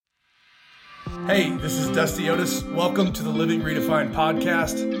Hey, this is Dusty Otis. Welcome to the Living Redefined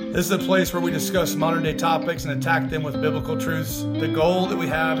podcast. This is a place where we discuss modern day topics and attack them with biblical truths. The goal that we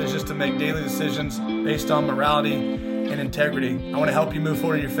have is just to make daily decisions based on morality and integrity. I want to help you move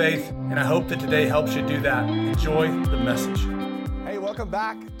forward in your faith, and I hope that today helps you do that. Enjoy the message. Hey, welcome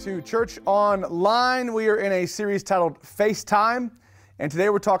back to Church Online. We are in a series titled FaceTime, and today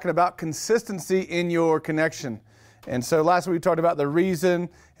we're talking about consistency in your connection. And so last week we talked about the reason,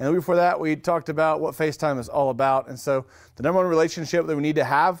 and the week before that we talked about what FaceTime is all about. And so the number one relationship that we need to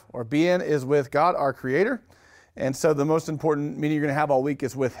have or be in is with God, our Creator. And so the most important meeting you're going to have all week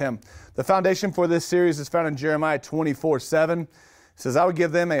is with Him. The foundation for this series is found in Jeremiah 24:7. It says, I will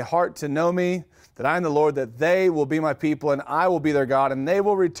give them a heart to know me, that I am the Lord, that they will be my people, and I will be their God, and they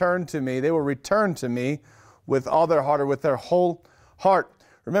will return to me. They will return to me with all their heart or with their whole heart.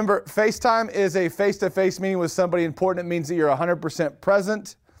 Remember, FaceTime is a face-to-face meeting with somebody important. It means that you're 100%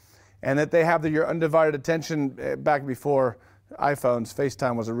 present and that they have your undivided attention. Back before iPhones,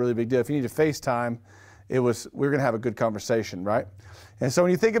 FaceTime was a really big deal. If you need to FaceTime, we're going to have a good conversation, right? And so when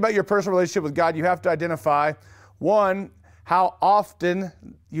you think about your personal relationship with God, you have to identify, one, how often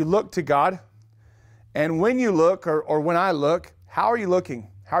you look to God. And when you look, or when I look, how are you looking?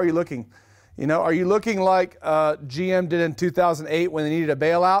 How are you looking? You know, are you looking like GM did in 2008 when they needed a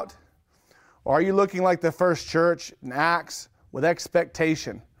bailout? Or are you looking like the first church in Acts with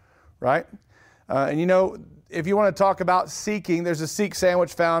expectation, right? And you know, if you want to talk about seeking, there's a seek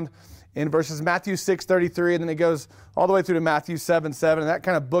sandwich found in verses Matthew 6:33, and then it goes all the way through to Matthew 7:7, and that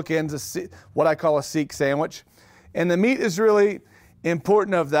kind of bookends what I call a seek sandwich. And the meat is really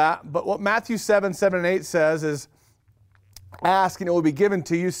important of that, but what Matthew 7:7 and 8 says is, ask and it will be given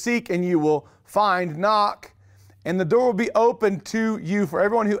to you, seek and you will find, knock and the door will be open to you. For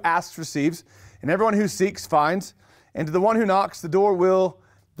everyone who asks receives, and everyone who seeks finds, and to the one who knocks the door will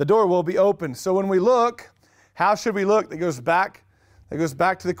be open. So when we look, how should we look? That goes back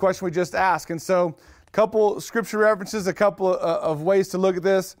to the question we just asked. And so a couple scripture references, a couple of ways to look at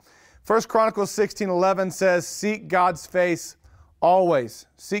this. 1 Chronicles 16:11 says, seek God's face always.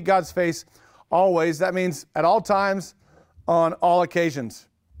 Seek God's face always. That means at all times, on all occasions.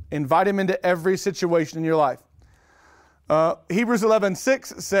 Invite Him into every situation in your life. Hebrews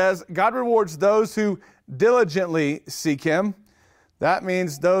 11:6 says, God rewards those who diligently seek Him. That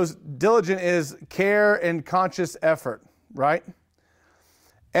means diligent is care and conscious effort, right?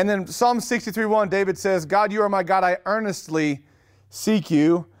 And then Psalm 63:1, David says, God, you are my God, I earnestly seek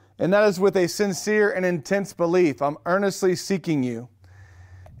you. And that is with a sincere and intense belief. I'm earnestly seeking you.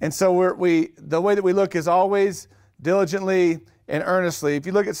 And so the way that we look is always diligently and earnestly. If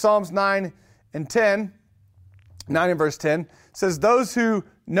you look at Psalms 9 and verse 10, it says, those who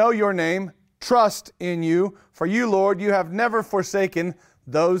know your name trust in you. For you, Lord, you have never forsaken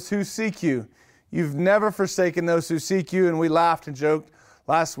those who seek you. You've never forsaken those who seek you. And we laughed and joked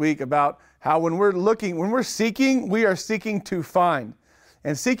last week about how when we're seeking, we are seeking to find.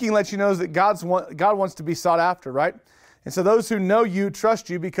 And seeking lets you know that God wants to be sought after, right? And so those who know you trust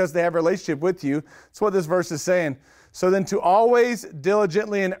you because they have a relationship with you. That's what this verse is saying. So then to always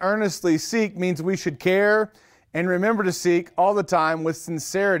diligently and earnestly seek means we should care and remember to seek all the time with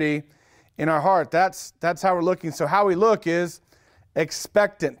sincerity in our heart. That's how we're looking. So how we look is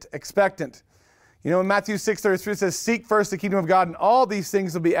expectant. You know, in Matthew 6:33 it says, seek first the kingdom of God and all these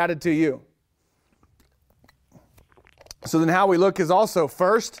things will be added to you. So then how we look is also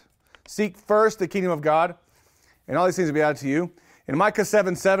seek first the kingdom of God, and all these things will be added to you. In Micah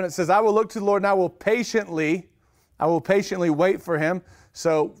 7:7 it says, I will look to the Lord and I will patiently wait for Him.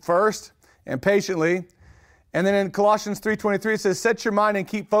 So first and patiently. And then in Colossians 3:23 it says, set your mind and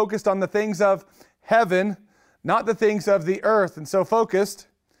keep focused on the things of heaven, not the things of the earth. And so focused,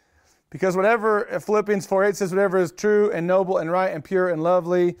 because Philippians 4:8 says, whatever is true and noble and right and pure and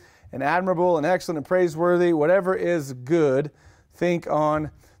lovely and admirable and excellent and praiseworthy, whatever is good, think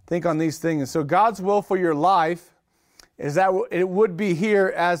on these things. And so God's will for your life is that it would be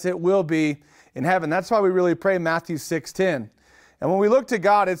here as it will be in heaven. That's why we really pray Matthew 6:10. And when we look to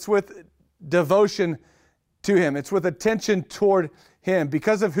God, it's with devotion to Him. It's with attention toward Him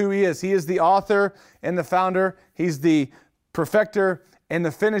because of who He is. He is the author and the founder. He's the perfecter and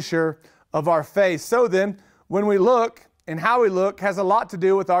the finisher of our faith. So then, when we look and how we look has a lot to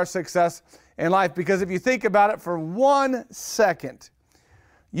do with our success in life. Because if you think about it for 1 second,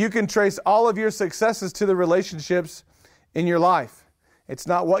 you can trace all of your successes to the relationships in your life. It's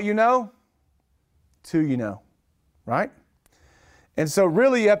not what you know, it's who you know, right? And so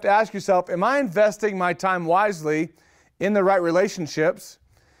really you have to ask yourself, am I investing my time wisely in the right relationships?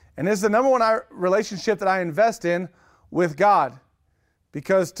 And this is the number one relationship that I invest in with God.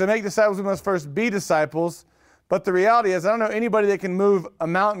 Because to make disciples, we must first be disciples. But the reality is, I don't know anybody that can move a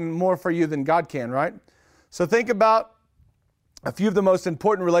mountain more for you than God can, right? So think about a few of the most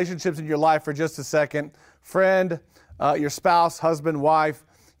important relationships in your life for just a second. Friend, your spouse, husband, wife,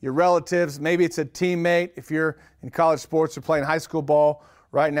 your relatives. Maybe it's a teammate if you're in college sports or playing high school ball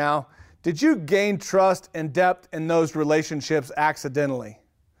right now. Did you gain trust and depth in those relationships accidentally?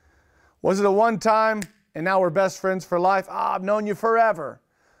 Was it a one time and now we're best friends for life? I've known you forever.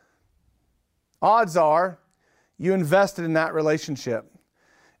 Odds are you invested in that relationship.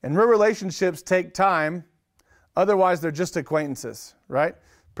 And real relationships take time. Otherwise, they're just acquaintances, right?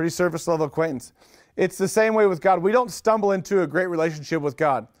 Pretty surface level acquaintance. It's the same way with God. We don't stumble into a great relationship with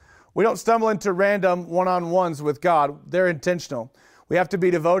God. We don't stumble into random one-on-ones with God. They're intentional. We have to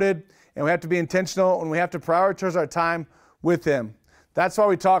be devoted and we have to be intentional and we have to prioritize our time with Him. That's why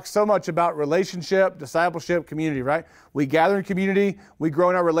we talk so much about relationship, discipleship, community, right? We gather in community, we grow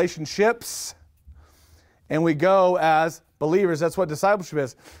in our relationships, and we go as believers. That's what discipleship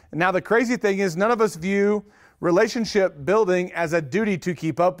is. And now the crazy thing is none of us view relationship building as a duty to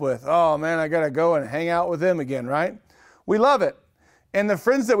keep up with. Oh man, I got to go and hang out with them again, right? We love it. And the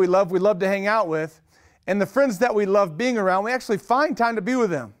friends that we love to hang out with. And the friends that we love being around, we actually find time to be with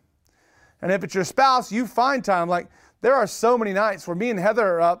them. And if it's your spouse, you find time. Like there are so many nights where me and Heather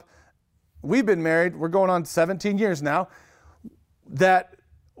are up. We've been married. We're going on 17 years now. That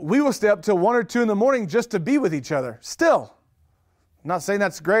we will stay up till 1 or 2 in the morning just to be with each other. Still. I'm not saying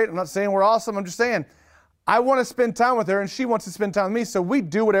that's great. I'm not saying we're awesome. I'm just saying I want to spend time with her and she wants to spend time with me, so we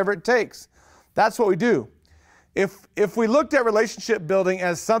do whatever it takes. That's what we do. If we looked at relationship building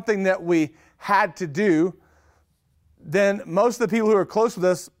as something that we had to do, then most of the people who are close with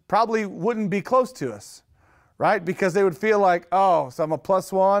us probably wouldn't be close to us, right? Because they would feel like, oh, so I'm a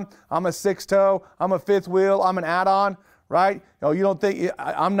plus one, I'm a six toe, I'm a fifth wheel, I'm an add-on, right? Oh, you don't think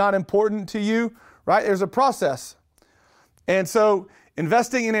I'm not important to you, right? There's a process. And so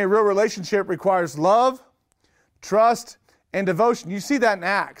investing in a real relationship requires love, trust, and devotion. You see that in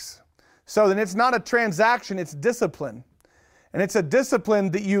Acts. So then it's not a transaction, it's discipline. And it's a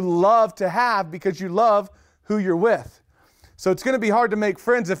discipline that you love to have because you love who you're with. So it's going to be hard to make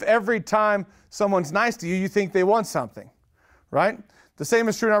friends if every time someone's nice to you, you think they want something, right? The same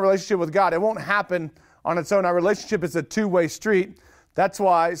is true in our relationship with God. It won't happen on its own. Our relationship is a two-way street. That's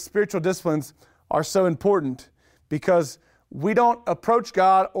why spiritual disciplines are so important, because we don't approach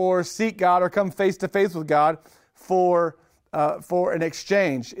God or seek God or come face to face with God for an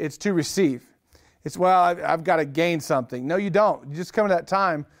exchange. It's to receive. It's, well, I've got to gain something. No, you don't. You just come to that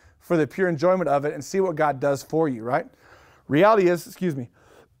time for the pure enjoyment of it and see what God does for you, right? Reality is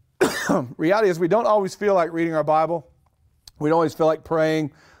we don't always feel like reading our Bible. We don't always feel like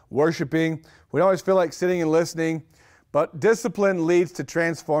praying, worshiping. We don't always feel like sitting and listening. But discipline leads to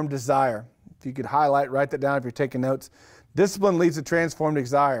transformed desire. If you could write that down if you're taking notes. Discipline leads to transformed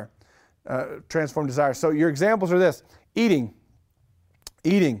desire. So your examples are this. Eating.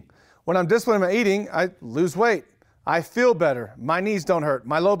 When I'm disciplined in my eating, I lose weight. I feel better. My knees don't hurt.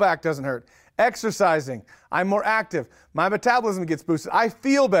 My low back doesn't hurt. Exercising. I'm more active. My metabolism gets boosted. I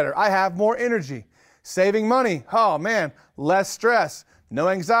feel better. I have more energy. Saving money. Oh man, less stress. No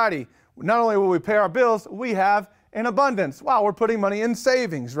anxiety. Not only will we pay our bills, we have an abundance. Wow, we're putting money in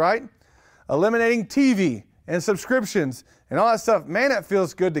savings, right? Eliminating TV and subscriptions and all that stuff. Man, it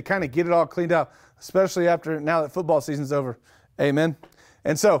feels good to kind of get it all cleaned up, especially now that football season's over. Amen.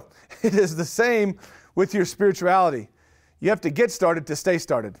 And so it is the same with your spirituality. You have to get started to stay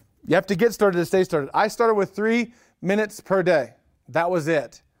started. You have to get started to stay started. I started with 3 minutes per day. That was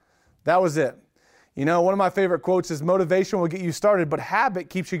it. You know, one of my favorite quotes is motivation will get you started, but habit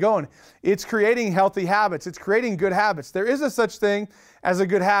keeps you going. It's creating healthy habits. It's creating good habits. There is a such thing as a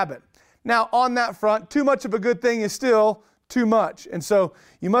good habit. Now, on that front, too much of a good thing is still too much. And so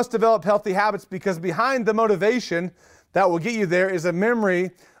you must develop healthy habits, because behind the motivation that will get you there is a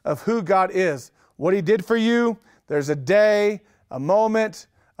memory of who God is, what He did for you. There's a day, a moment,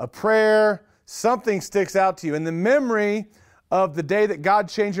 a prayer, something sticks out to you. And the memory of the day that God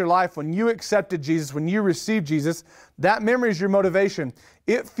changed your life, when you accepted Jesus, when you received Jesus, that memory is your motivation.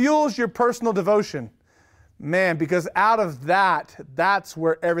 It fuels your personal devotion. Man, because out of that's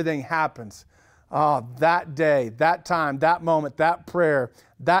where everything happens. That day, that time, that moment, that prayer,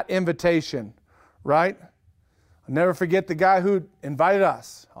 that invitation, right? I'll never forget the guy who invited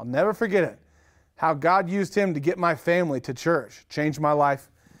us. I'll never forget it. How God used him to get my family to church. Changed my life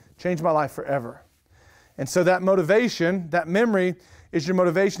forever. And so that motivation, that memory is your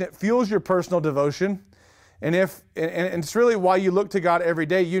motivation. It fuels your personal devotion. And it's really why you look to God every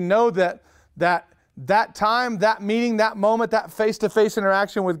day. You know that that time, that meeting, that moment, that face-to-face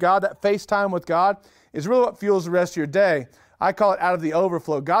interaction with God, that FaceTime with God is really what fuels the rest of your day. I call it out of the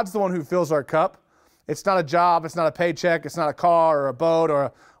overflow. God's the one who fills our cup. It's not a job, it's not a paycheck, it's not a car or a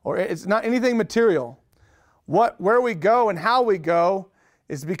boat or it's not anything material. Where we go and how we go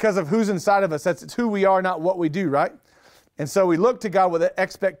is because of who's inside of us. It's who we are, not what we do, right? And so we look to God with an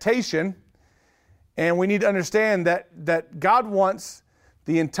expectation, and we need to understand that God wants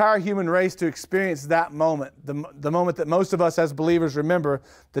the entire human race to experience that moment, the moment that most of us as believers remember,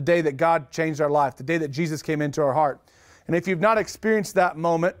 the day that God changed our life, the day that Jesus came into our heart. And if you've not experienced that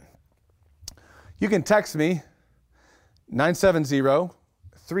moment, you can text me,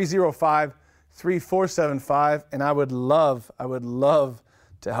 970-305-3475, and I would love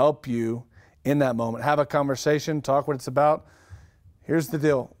to help you in that moment. Have a conversation, talk what it's about. Here's the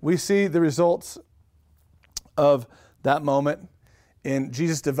deal. We see the results of that moment in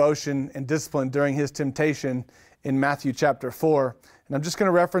Jesus' devotion and discipline during his temptation in Matthew chapter 4. And I'm just going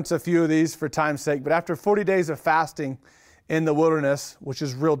to reference a few of these for time's sake. But after 40 days of fasting in the wilderness, which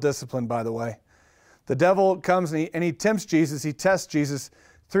is real discipline, by the way, the devil comes and he tempts Jesus. He tests Jesus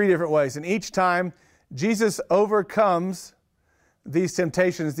 3 different ways. And each time, Jesus overcomes these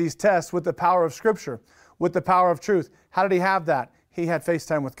temptations, these tests, with the power of Scripture, with the power of truth. How did he have that? He had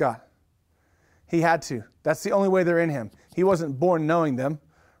FaceTime with God. He had to. That's the only way they're in him. He wasn't born knowing them,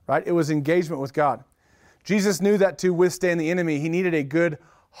 right? It was engagement with God. Jesus knew that to withstand the enemy, he needed a good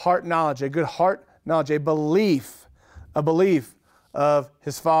heart knowledge, a belief of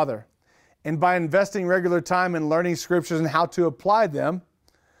his Father. And by investing regular time in learning Scriptures and how to apply them,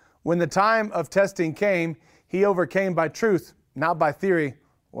 when the time of testing came, he overcame by truth, not by theory.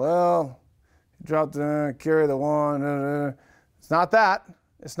 Well, drop the, carry the one. It's not that.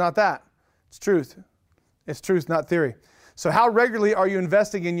 It's not that. It's truth. It's truth, not theory. So how regularly are you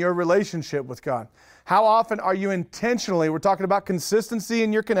investing in your relationship with God? How often are you intentionally, we're talking about consistency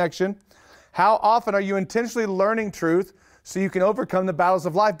in your connection, how often are you intentionally learning truth so you can overcome the battles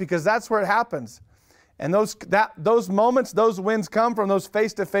of life? Because that's where it happens. And those moments, those wins come from those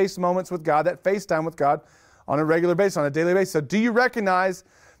face-to-face moments with God, that FaceTime with God on a regular basis, on a daily basis. So do you recognize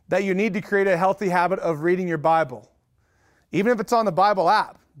that you need to create a healthy habit of reading your Bible? Even if it's on the Bible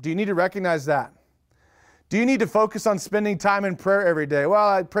app, do you need to recognize that? Do you need to focus on spending time in prayer every day? Well,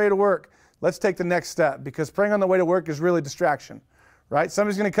 I pray to work. Let's take the next step, because praying on the way to work is really distraction, right?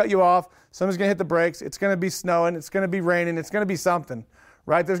 Somebody's going to cut you off. Somebody's going to hit the brakes. It's going to be snowing. It's going to be raining. It's going to be something,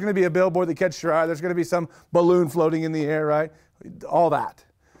 right? There's going to be a billboard that catches your eye. There's going to be some balloon floating in the air, right? All that.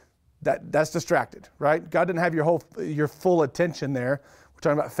 That's distracted, right? God didn't have your full attention there. We're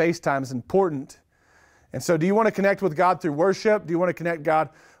talking about FaceTime is important. And so do you want to connect with God through worship? Do you want to connect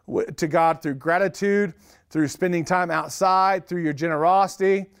to God through gratitude, through spending time outside, through your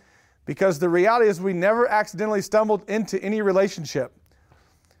generosity? Because the reality is we never accidentally stumbled into any relationship.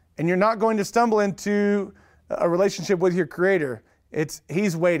 And you're not going to stumble into a relationship with your Creator.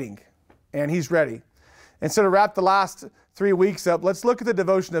 He's waiting and He's ready. And so to wrap the last 3 weeks up, let's look at the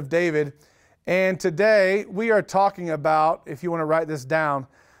devotion of David. And today we are talking about, if you want to write this down,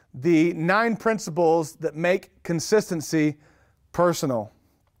 the 9 principles that make consistency personal.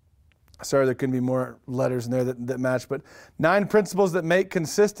 Sorry, there couldn't be more letters in there that match, but 9 principles that make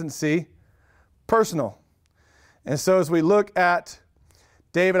consistency personal. And so as we look at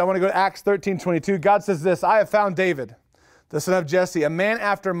David, I want to go to Acts 13:22. God says this, I have found David, the son of Jesse, a man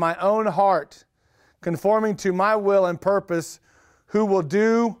after my own heart, conforming to my will and purpose, who will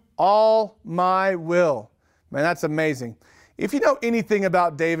do all my will. Man, that's amazing. If you know anything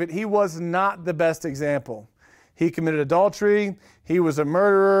about David, he was not the best example. He committed adultery. He was a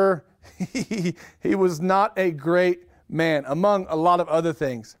murderer. He was not a great man, among a lot of other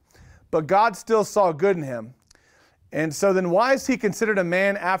things. But God still saw good in him. And so then why is he considered a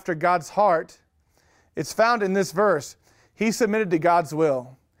man after God's heart? It's found in this verse. He submitted to God's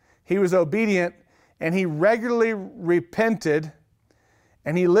will. He was obedient, and he regularly repented,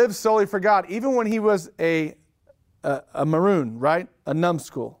 and he lived solely for God, even when he was a maroon, right? A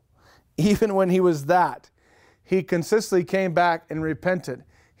numbskull. Even when he was that, he consistently came back and repented.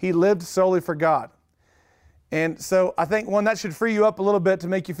 He lived solely for God. And so I think, one, that should free you up a little bit to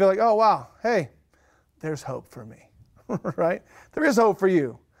make you feel like, oh, wow, hey, there's hope for me, right? There is hope for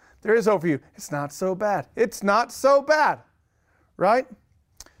you. There is hope for you. It's not so bad. It's not so bad, right?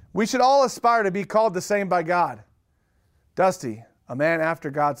 We should all aspire to be called the same by God. Dusty, a man after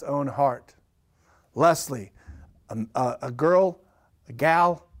God's own heart. Leslie, a girl, a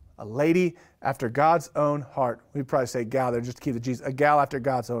gal, a lady after God's own heart. We'd probably say gal there just to keep the Jesus. A gal after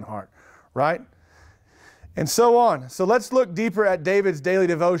God's own heart, right? and so on. So let's look deeper at David's daily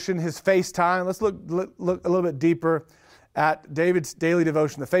devotion, his face time. Let's look a little bit deeper at David's daily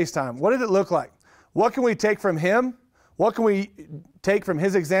devotion, the face time. What did it look like? What can we take from him? What can we take from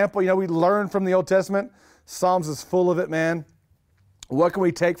his example? You know, we learn from the Old Testament. Psalms is full of it, man. What can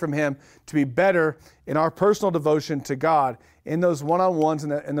we take from him to be better in our personal devotion to God, in those one-on-ones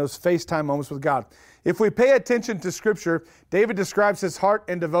and those face-time moments with God? If we pay attention to Scripture, David describes his heart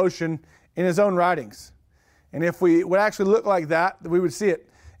and devotion in his own writings. And if we would actually look like that, we would see it.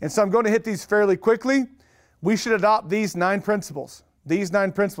 And so I'm going to hit these fairly quickly. We should adopt these 9 principles. These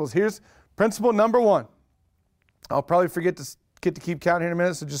 9 principles. Here's principle number 1. I'll probably forget to keep counting here in a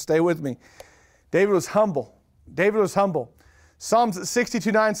minute, so just stay with me. David was humble. David was humble. Psalms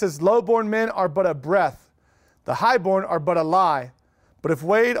 62:9 says, "Low-born men are but a breath. The high-born are but a lie. But if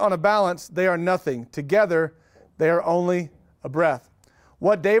weighed on a balance, they are nothing. Together, they are only a breath."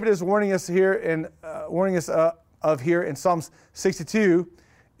 What David is warning us here of here in Psalms 62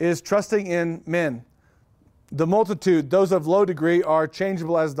 is trusting in men. The multitude, those of low degree, are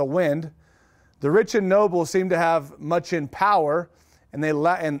changeable as the wind. The rich and noble seem to have much in power and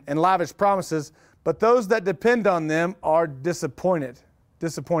lavish promises, but those that depend on them are disappointed.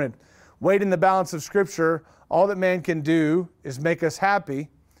 Weighed in the balance of Scripture, all that man can do is make us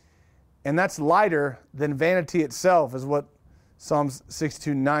happy, and that's lighter than vanity itself, is what Psalms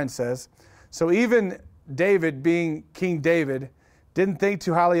 62:9 says. So even David, being King David, didn't think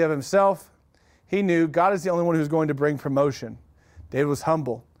too highly of himself. He knew God is the only one who's going to bring promotion. David was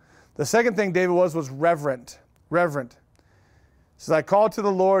humble. The second thing David was reverent. Reverent. He says, "I call to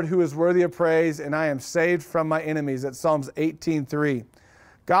the Lord who is worthy of praise, and I am saved from my enemies." That's Psalms 18:3.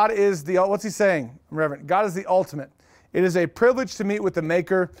 God is what's he saying? Reverent. God is the ultimate. It is a privilege to meet with the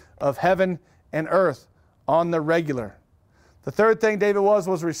maker of heaven and earth on the regular. The third thing David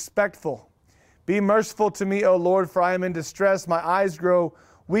was respectful. "Be merciful to me, O Lord, for I am in distress. My eyes grow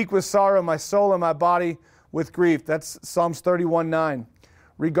weak with sorrow, my soul and my body with grief." That's Psalms 31:9.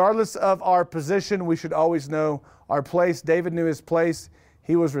 Regardless of our position, we should always know our place. David knew his place.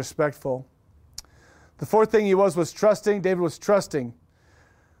 He was respectful. The fourth thing he was trusting. David was trusting.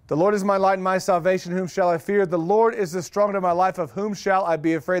 "The Lord is my light and my salvation. Whom shall I fear? The Lord is the strength of my life. Of whom shall I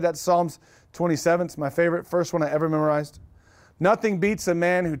be afraid?" That's Psalms 27. It's my favorite, first one I ever memorized. Nothing beats a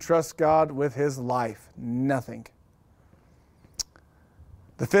man who trusts God with his life. Nothing.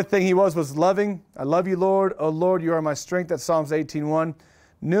 The fifth thing he was loving. "I love you, Lord. O Lord, you are my strength." That's Psalms 18:1.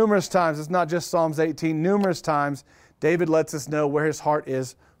 Numerous times, it's not just Psalms 18, numerous times, David lets us know where his heart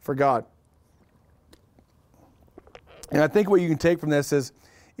is for God. And I think what you can take from this is,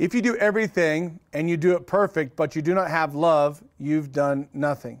 if you do everything and you do it perfect, but you do not have love, you've done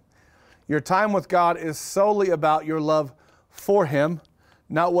nothing. Your time with God is solely about your love for Him,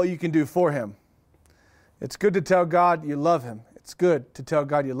 not what you can do for Him. It's good to tell God you love Him. It's good to tell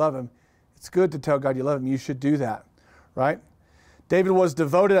God you love Him. It's good to tell God you love Him. You should do that, right? David was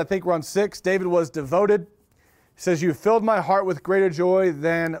devoted. I think we're on 6. David was devoted. He says, "You filled my heart with greater joy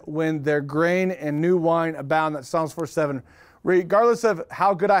than when their grain and new wine abound." That's Psalms 4:7. Regardless of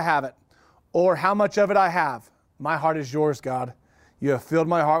how good I have it or how much of it I have, my heart is yours, God. You have filled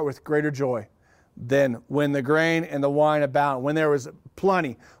my heart with greater joy than when the grain and the wine abound, when there was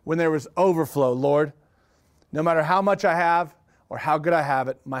plenty, when there was overflow, Lord. No matter how much I have or how good I have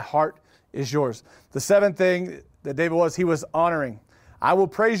it, my heart is yours. The seventh thing that David he was honoring. "I will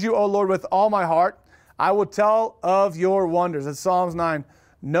praise you, O Lord, with all my heart. I will tell of your wonders." That's Psalms 9.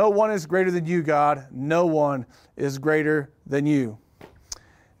 "No one is greater than you, God. No one is greater than you."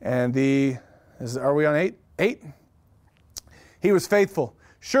 And are we on 8? 8? "He was faithful.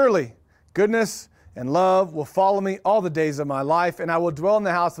 Surely goodness and love will follow me all the days of my life, and I will dwell in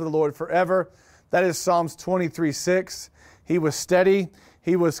the house of the Lord forever." That is Psalms 23:6. He was steady.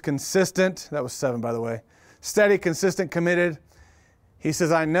 He was consistent. That was 7, by the way. Steady, consistent, committed. He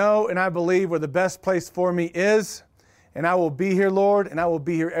says, "I know and I believe where the best place for me is, and I will be here, Lord, and I will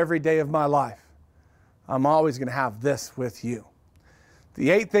be here every day of my life. I'm always going to have this with you." The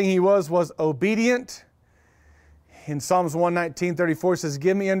 8th thing he was obedient. In Psalms 119:34 says,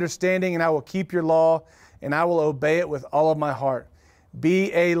 "Give me understanding, and I will keep your law, and I will obey it with all of my heart."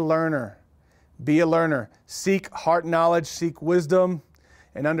 Be a learner. Be a learner. Seek heart knowledge, seek wisdom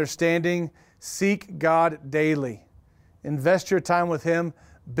and understanding. Seek God daily. Invest your time with Him.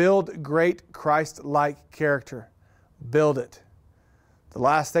 Build great Christ-like character. Build it. The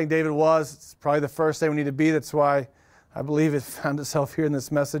last thing David it's probably the first thing we need to be. That's why I believe it found itself here in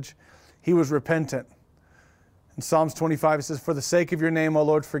this message. He was repentant. In Psalms 25, it says, "For the sake of your name, O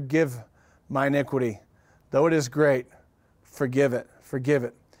Lord, forgive my iniquity. Though it is great, forgive it. Forgive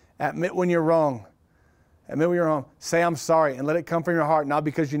it. Admit when you're wrong. admit when you're wrong, say I'm sorry, and let it come from your heart, not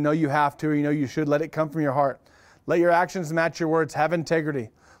because you know you have to or you know you should. Let it come from your heart. Let your actions match your words. Have integrity.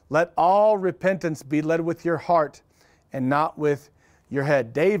 Let all repentance be led with your heart and not with your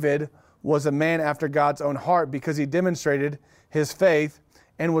head. David was a man after God's own heart because he demonstrated his faith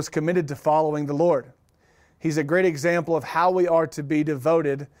and was committed to following the Lord. He's a great example of how we are to be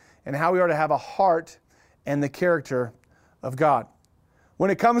devoted and how we are to have a heart and the character of God. When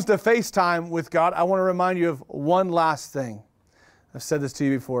it comes to FaceTime with God, I want to remind you of one last thing. I've said this to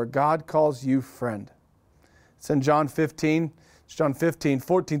you before. God calls you friend. It's in John 15,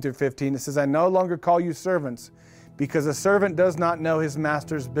 14 through 15. It says, I no longer call you servants because a servant does not know his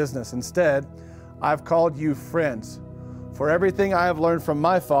master's business. Instead, I've called you friends. For everything I have learned from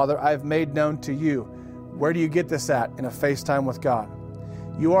my Father, I have made known to you. Where do you get this at? In a FaceTime with God.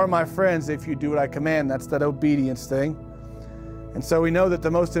 You are my friends if you do what I command. That's that obedience thing. And so we know that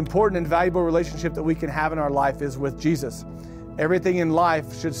the most important and valuable relationship that we can have in our life is with Jesus. Everything in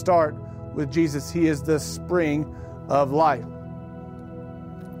life should start with Jesus. He is the spring of life.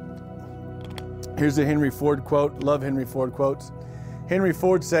 Here's a Henry Ford quote. Love Henry Ford quotes. Henry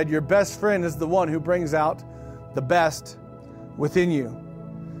Ford said, your best friend is the one who brings out the best within you.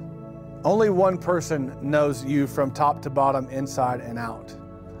 Only one person knows you from top to bottom, inside and out.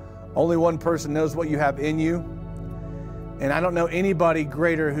 Only one person knows what you have in you. And I don't know anybody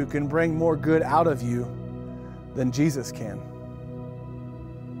greater who can bring more good out of you than Jesus can.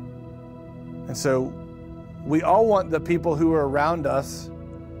 And so we all want the people who are around us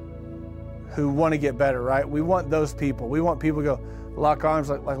who want to get better, right? We want those people. We want people to go lock arms,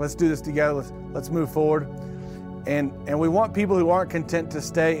 like let's do this together. Let's move forward. And we want people who aren't content to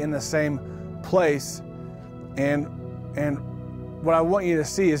stay in the same place. And what I want you to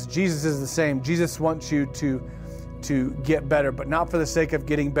see is Jesus is the same. Jesus wants you to get better, but not for the sake of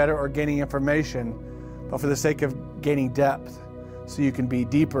getting better or gaining information, but for the sake of gaining depth, so you can be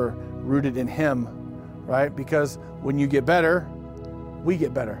deeper rooted in Him, right? Because when you get better, we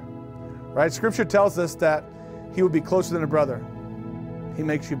get better, right? Scripture tells us that He will be closer than a brother. He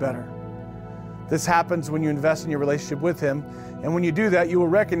makes you better. This happens when you invest in your relationship with Him. And when you do that, you will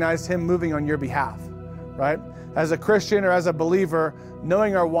recognize Him moving on your behalf, right? As a Christian or as a believer,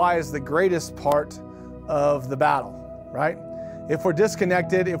 knowing our why is the greatest part of the battle, right? If we're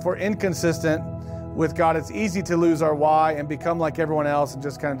disconnected, if we're inconsistent with God, it's easy to lose our why and become like everyone else and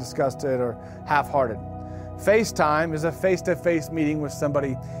just kind of disgusted or half-hearted. FaceTime is a face-to-face meeting with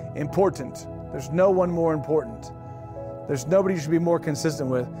somebody important. There's no one more important. There's nobody you should be more consistent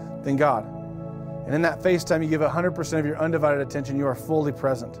with than God. And in that FaceTime, you give 100% of your undivided attention. You are fully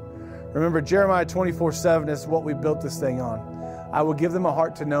present. Remember, Jeremiah 24:7 is what we built this thing on. I will give them a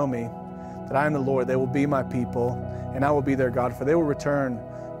heart to know me, that I am the Lord. They will be my people, and I will be their God, for they will return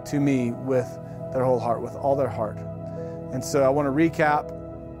to me with their whole heart, with all their heart. And so I want to recap.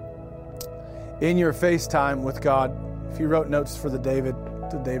 In your FaceTime with God, if you wrote notes for the David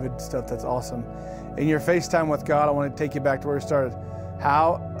stuff, that's awesome. In your FaceTime with God, I want to take you back to where we started.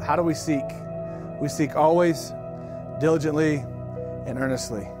 How do we seek? We seek always, diligently, and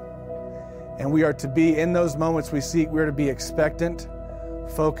earnestly. And we are to be, in those moments we seek, we are to be expectant,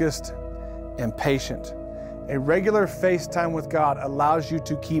 focused, and patient. A regular FaceTime with God allows you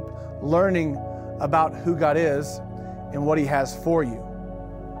to keep learning about who God is and what He has for you.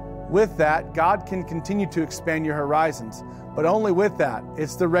 With that, God can continue to expand your horizons, but only with that.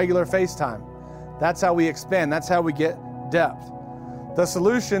 It's the regular FaceTime. That's how we expand. That's how we get depth. The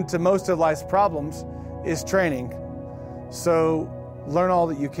solution to most of life's problems is training. So learn all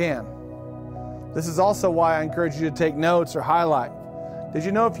that you can. This is also why I encourage you to take notes or highlight. Did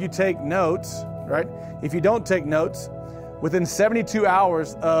you know if you take notes, right? If you don't take notes, within 72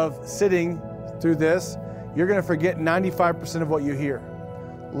 hours of sitting through this, you're going to forget 95% of what you hear.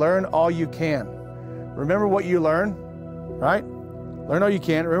 Learn all you can. Remember what you learn, right? Learn all you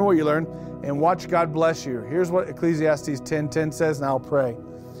can. Remember what you learn. And watch God bless you. Here's what Ecclesiastes 10:10 says, and I'll pray.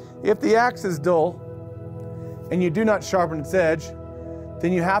 If the axe is dull and you do not sharpen its edge,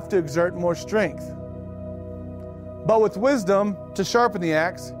 then you have to exert more strength. But with wisdom to sharpen the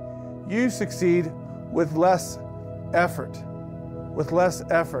axe, you succeed with less effort. With less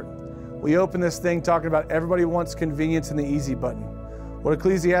effort. We open this thing talking about everybody wants convenience and the easy button. What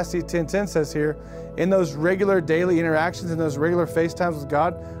Ecclesiastes 10:10 says here, in those regular daily interactions, in those regular FaceTimes with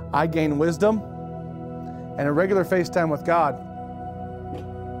God, I gain wisdom, and a regular FaceTime with God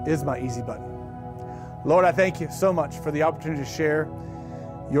is my easy button. Lord, I thank you so much for the opportunity to share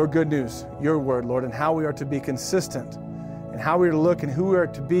your good news, your word, Lord, and how we are to be consistent and how we are to look and who we are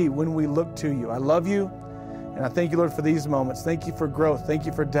to be when we look to you. I love you, and I thank you, Lord, for these moments. Thank you for growth. Thank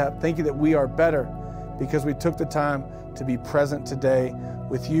you for depth. Thank you that we are better because we took the time to be present today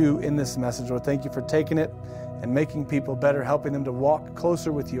with you in this message. Lord, thank you for taking it and making people better, helping them to walk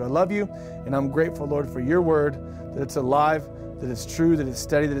closer with you. I love you, and I'm grateful, Lord, for your word, that it's alive, that it's true, that it's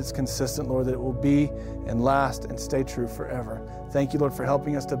steady, that it's consistent, Lord, that it will be and last and stay true forever. Thank you, Lord, for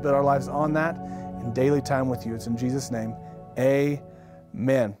helping us to build our lives on that in daily time with you. It's in Jesus' name,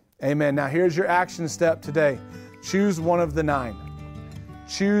 amen. Amen. Now here's your action step today. Choose one of the 9.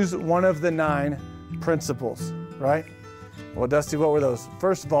 Choose one of the 9 principles, right? Well, Dusty, what were those?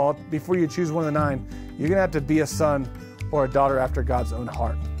 First of all, before you choose one of the 9, you're going to have to be a son or a daughter after God's own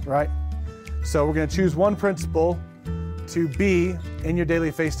heart, right? So we're going to choose one principle to be in your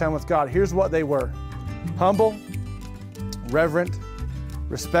daily FaceTime with God. Here's what they were: humble, reverent,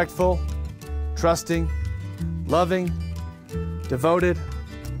 respectful, trusting, loving, devoted,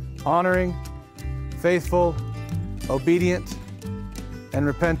 honoring, faithful, obedient, and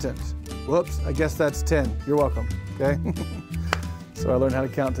repentant. Whoops, I guess that's 10. You're welcome, okay? So I learned how to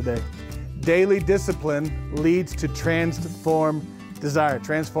count today. Daily discipline leads to transformed desire.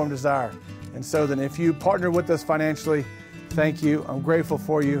 And so then if you partner with us financially, thank you. I'm grateful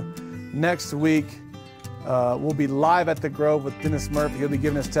for you. Next week, we'll be live at the Grove with Dennis Murphy. He'll be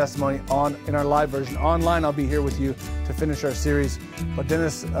giving his testimony in our live version. Online, I'll be here with you to finish our series. But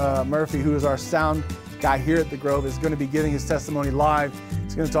Dennis Murphy, who is our sound guy here at the Grove, is going to be giving his testimony live.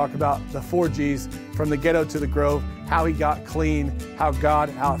 He's going to talk about the 4 Gs, from the ghetto to the Grove, how he got clean, how a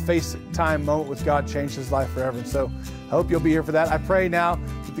FaceTime moment with God changed his life forever. And so I hope you'll be here for that. I pray now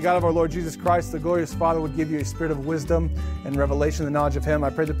that the God of our Lord Jesus Christ, the glorious Father, would give you a spirit of wisdom and revelation, the knowledge of him.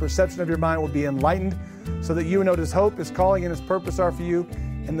 I pray the perception of your mind will be enlightened so that you would know what his hope, his calling, and his purpose are for you,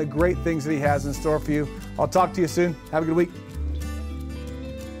 and the great things that he has in store for you. I'll talk to you soon. Have a good week.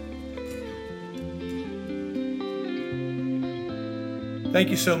 Thank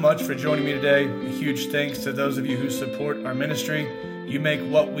you so much for joining me today. A huge thanks to those of you who support our ministry. You make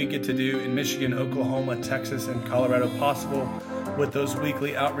what we get to do in Michigan, Oklahoma, Texas, and Colorado possible with those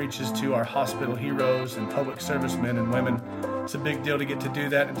weekly outreaches to our hospital heroes and public servicemen and women. It's a big deal to get to do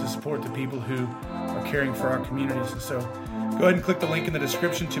that and to support the people who are caring for our communities. And so go ahead and click the link in the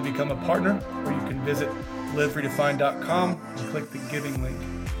description to become a partner, or you can visit liveredefined.com and click the giving link.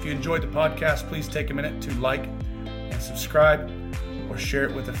 If you enjoyed the podcast, please take a minute to like and subscribe, or share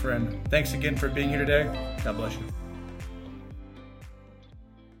it with a friend. Thanks again for being here today. God bless you.